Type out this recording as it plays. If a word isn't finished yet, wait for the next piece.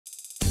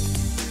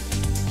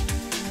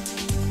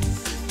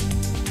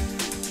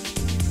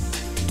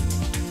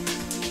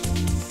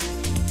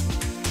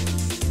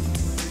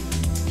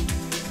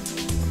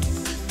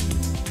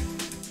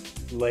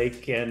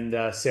Blake and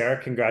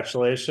Sarah,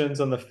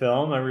 congratulations on the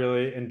film. I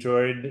really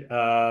enjoyed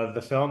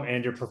the film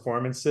and your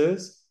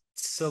performances.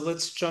 So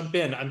let's jump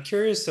in. I'm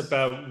curious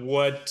about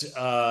what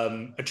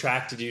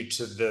attracted you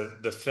to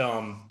the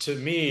film. To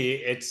me,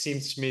 it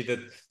seems to me that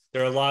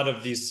there are a lot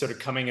of these sort of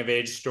coming of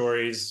age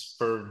stories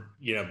for,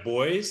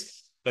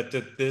 boys, but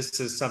that this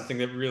is something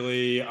that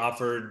really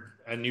offered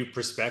a new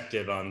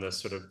perspective on the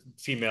sort of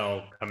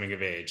female coming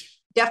of age.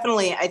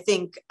 Definitely. I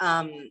think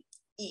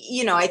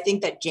I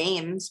think that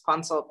James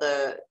Ponsel,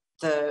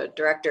 the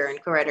director and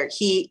co-writer,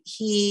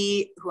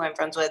 he who I'm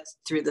friends with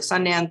through the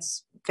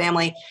Sundance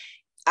family,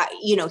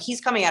 he's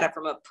coming at it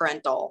from a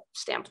parental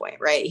standpoint,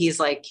 right? He's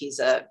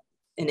an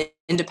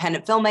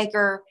independent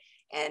filmmaker,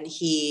 and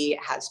he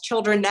has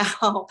children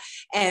now,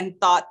 and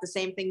thought the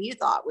same thing you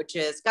thought, which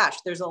is, gosh,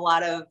 there's a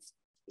lot of,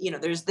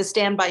 there's The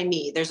Stand By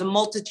Me. There's a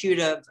multitude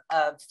of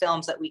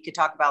films that we could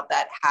talk about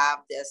that have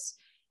this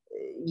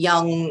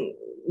young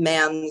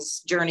man's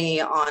journey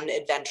on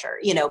adventure,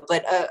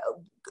 but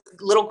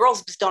little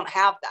girls just don't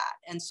have that.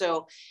 And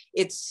so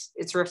it's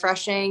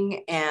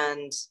refreshing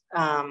and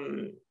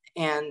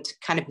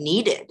kind of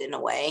needed in a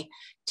way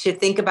to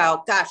think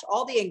about, gosh,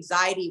 all the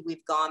anxiety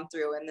we've gone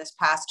through in this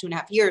past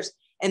 2.5 years.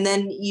 And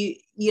then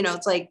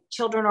it's like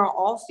children are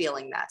all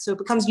feeling that. So it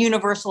becomes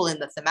universal in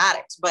the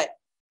thematics, but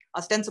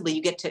ostensibly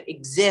you get to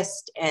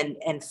exist and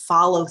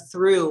follow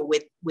through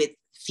with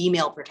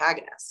female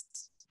protagonists.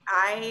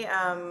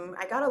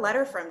 I got a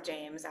letter from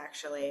James,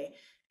 actually,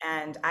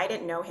 and I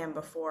didn't know him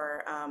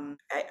before.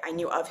 I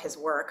knew of his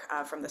work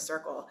from The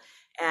Circle,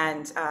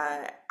 and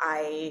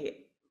I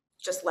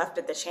just left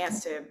it the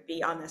chance to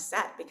be on this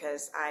set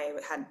because I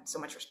had so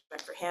much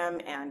respect for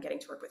him, and getting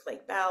to work with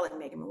Lake Bell and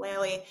Megan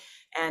Mullally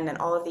and then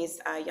all of these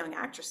young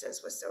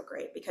actresses was so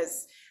great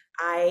because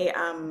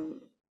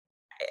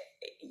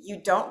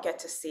you don't get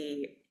to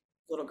see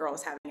little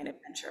girls having an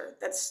adventure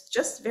that's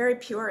just very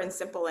pure and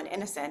simple and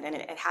innocent, and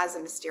it has a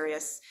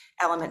mysterious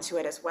element to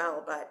it as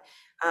well. But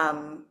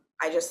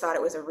I just thought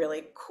it was a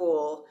really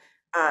cool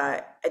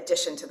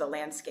addition to the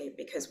landscape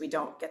because we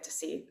don't get to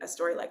see a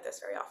story like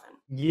this very often.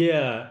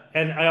 Yeah.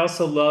 And I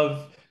also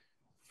love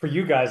for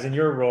you guys in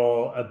your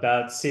role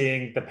about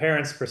seeing the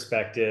parents'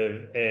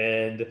 perspective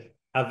and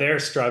how they're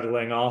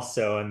struggling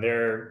also, and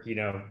they're,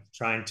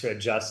 trying to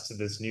adjust to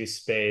this new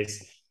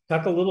space.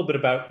 Talk a little bit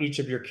about each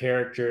of your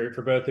character,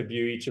 for both of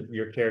you, each of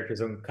your characters,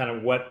 and kind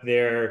of what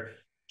their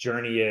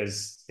journey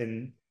is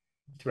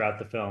throughout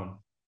the film.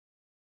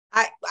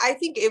 I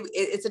think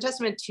it's a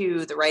testament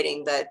to the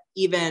writing that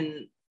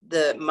even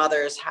the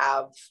mothers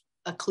have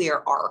a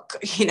clear arc,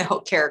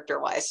 character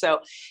wise.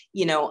 So,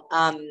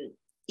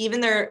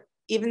 even though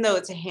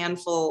it's a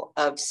handful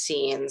of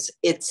scenes,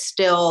 it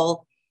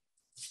still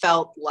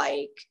felt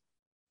like,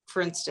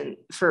 for instance,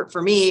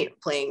 for me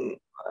playing,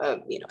 a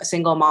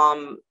single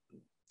mom,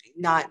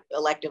 not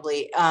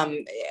electively,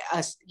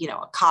 a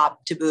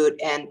cop to boot,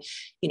 and,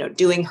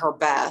 doing her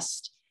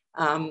best.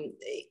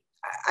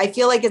 I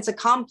feel like it's a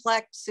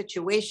complex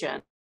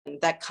situation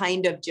that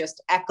kind of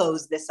just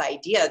echoes this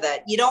idea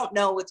that you don't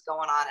know what's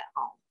going on at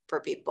home for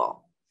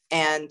people,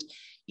 and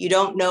you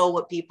don't know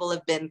what people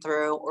have been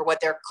through or what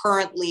they're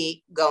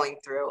currently going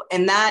through.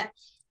 And that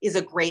is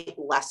a great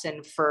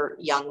lesson for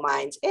young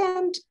minds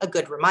and a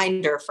good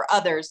reminder for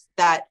others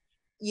that,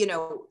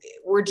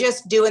 we're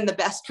just doing the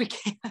best we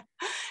can.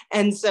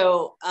 And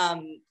so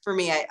for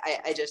me,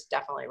 I just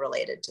definitely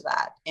related to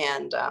that.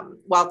 And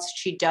whilst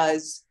she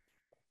does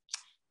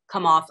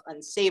come off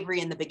unsavory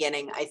in the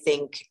beginning, I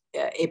think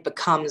it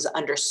becomes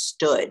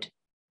understood.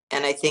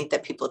 And I think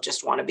that people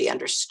just want to be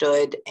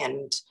understood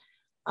and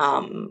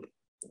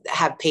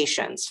have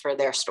patience for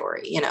their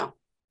story,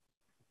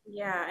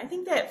 Yeah, I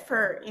think that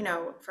for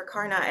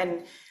Karna,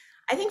 and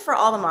I think for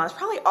all the moms,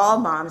 probably all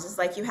moms, is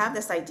like you have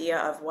this idea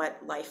of what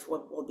life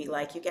will be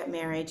like. You get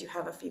married, you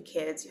have a few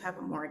kids, you have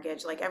a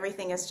mortgage, like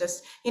everything is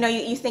just,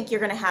 you think you're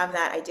going to have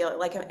that ideal,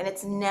 like, and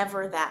it's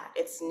never that.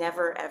 It's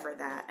never, ever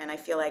that. And I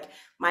feel like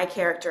my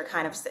character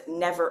kind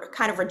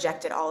of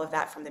rejected all of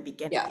that from the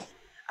beginning. Yeah.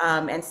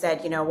 And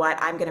said, you know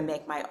what, I'm going to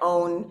make my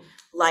own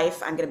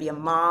life. I'm going to be a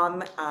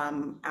mom.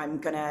 I'm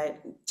going to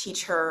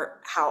teach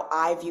her how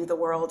I view the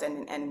world,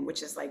 and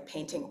which is like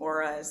painting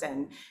auras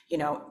and,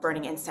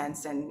 burning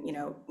incense and,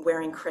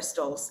 wearing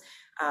crystals,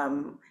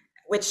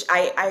 which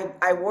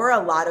I wore a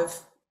lot of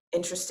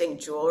interesting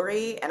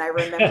jewelry. And I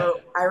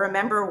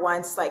remember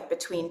once, like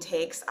between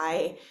takes,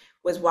 I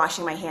was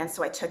washing my hands,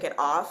 so I took it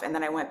off, and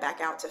then I went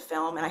back out to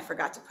film and I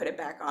forgot to put it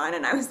back on.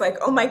 And I was like,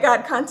 oh my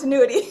God,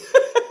 continuity.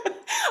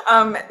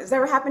 Has that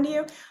ever happened to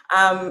you?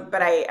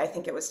 But I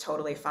think it was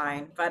totally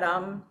fine. But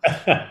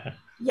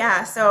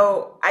yeah,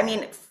 so I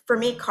mean, for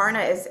me, Karna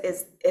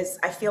is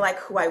I feel like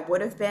who I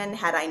would have been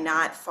had I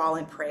not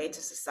fallen prey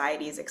to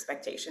society's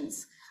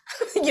expectations.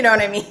 You know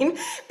what I mean?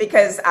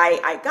 Because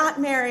I got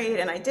married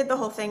and I did the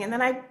whole thing, and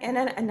then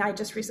I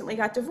just recently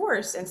got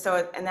divorced, and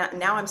so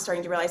now I'm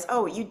starting to realize,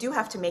 oh, you do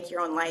have to make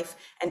your own life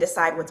and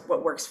decide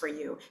what works for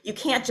you. You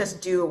can't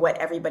just do what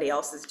everybody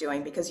else is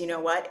doing, because you know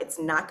what? It's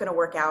not going to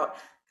work out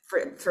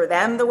for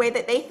them the way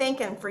that they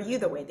think, and for you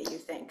the way that you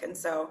think. And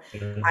so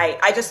Yeah.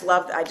 I just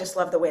love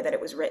the way that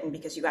it was written,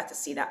 because you got to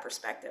see that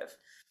perspective.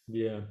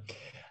 Yeah.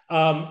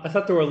 I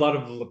thought there were a lot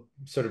of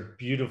sort of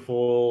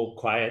beautiful,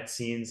 quiet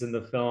scenes in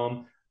the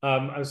film.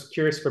 I was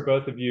curious for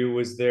both of you,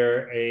 was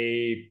there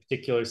a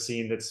particular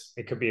scene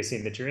it could be a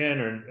scene that you're in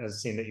or a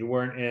scene that you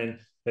weren't in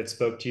that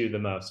spoke to you the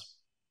most?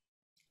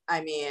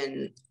 I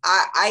mean,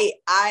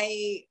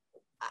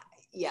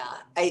 yeah,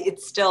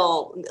 it's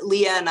still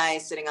Leah and I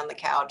sitting on the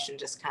couch and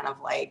just kind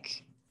of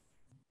like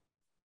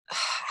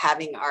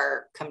having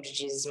our come to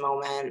Jesus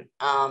moment,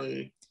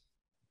 and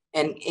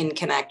in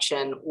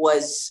connection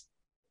was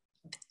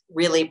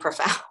really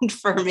profound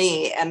for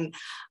me. And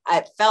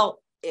I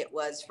felt it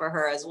was for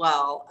her as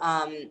well.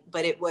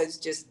 But it was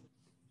just,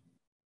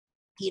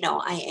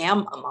 I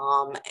am a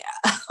mom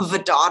of a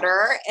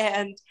daughter,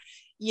 and,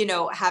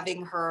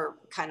 having her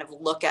kind of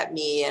look at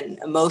me and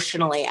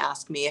emotionally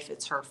ask me if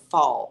it's her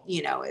fault,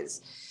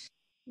 is,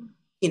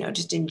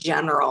 just in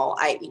general,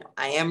 I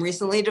am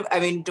recently,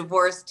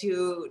 divorced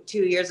two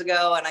years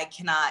ago, and I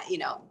cannot,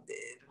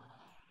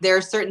 there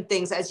are certain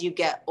things as you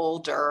get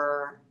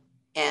older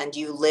and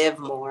you live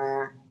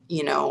more,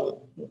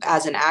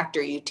 as an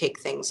actor, you take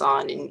things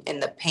on,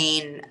 and the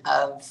pain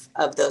of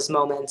those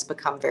moments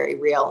become very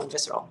real and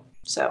visceral.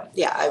 So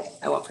yeah,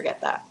 I won't forget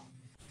that.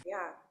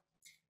 Yeah.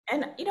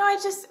 And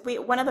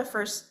one of the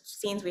first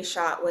scenes we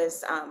shot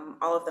was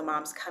all of the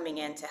moms coming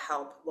in to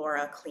help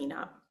Laura clean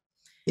up.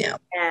 Yeah.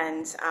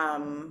 And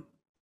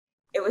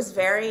it was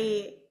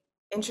very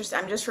interesting.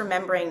 I'm just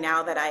remembering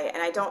now that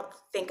I don't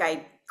think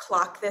I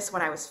clocked this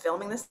when I was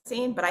filming this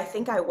scene, but I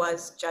think I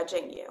was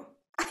judging you.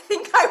 I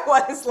think I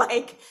was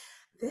like,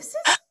 this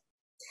is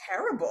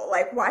terrible.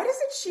 Like, why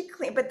doesn't she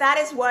clean? But that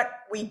is what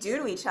we do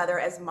to each other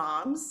as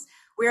moms.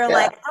 We're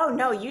like, oh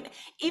no,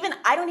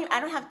 I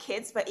don't have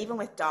kids, but even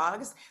with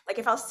dogs, like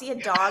if I'll see a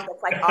dog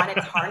that's like on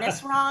its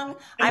harness wrong,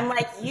 I'm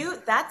like,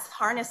 that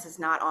harness is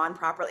not on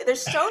properly.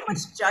 There's so much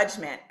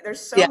judgment.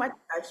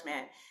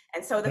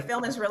 And so the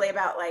film is really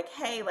about like,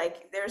 hey,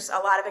 like there's a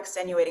lot of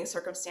extenuating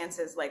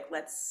circumstances. Like,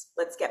 let's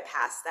get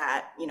past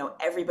that.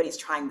 Everybody's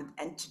trying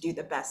to do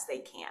the best they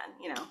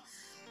can,